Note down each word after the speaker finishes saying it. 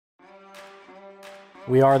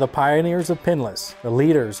We are the pioneers of pinless, the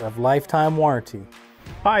leaders of lifetime warranty.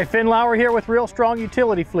 Hi, Finn Lauer here with REELSTRONG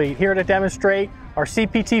Utility Fleet, here to demonstrate our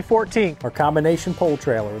CPT 14. Our combination pole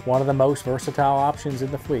trailer is one of the most versatile options in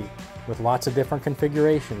the fleet, with lots of different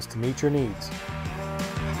configurations to meet your needs.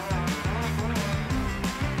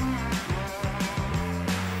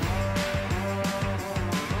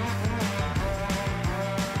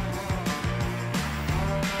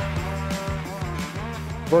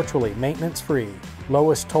 Virtually maintenance-free,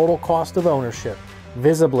 lowest total cost of ownership,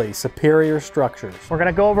 visibly superior structures. We're going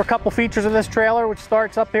to go over a couple features of this trailer, which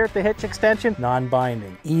starts up here at the hitch extension.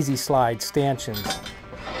 Non-binding, easy slide stanchions.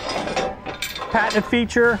 Patented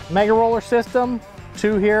feature, Mega-Rollwe system,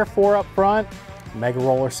 2 here, 4 up front.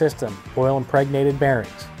 Mega-Rollwe system, oil impregnated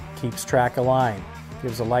bearings, keeps track of line,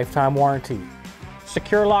 gives a lifetime warranty.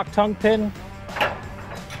 Securelock tongue pin,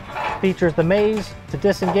 features the maze to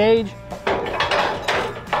disengage,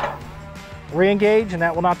 re-engage, and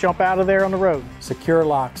that will not jump out of there on the road.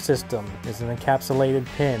 Securelock system is an encapsulated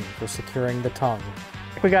pin for securing the tongue.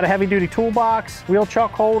 We got a heavy-duty toolbox, wheel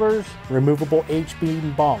chuck holders, removable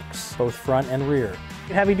H-beam bunks, both front and rear.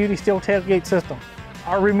 Heavy-duty steel tailgate system.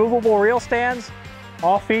 Our removable reel stands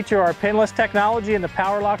all feature our pinless technology and the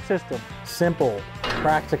power lock system. Simple,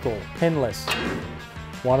 practical, pinless.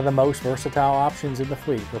 One of the most versatile options in the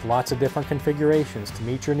fleet, with lots of different configurations to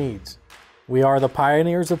meet your needs. We are the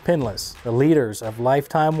pioneers of pinless, the leaders of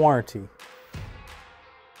lifetime warranty.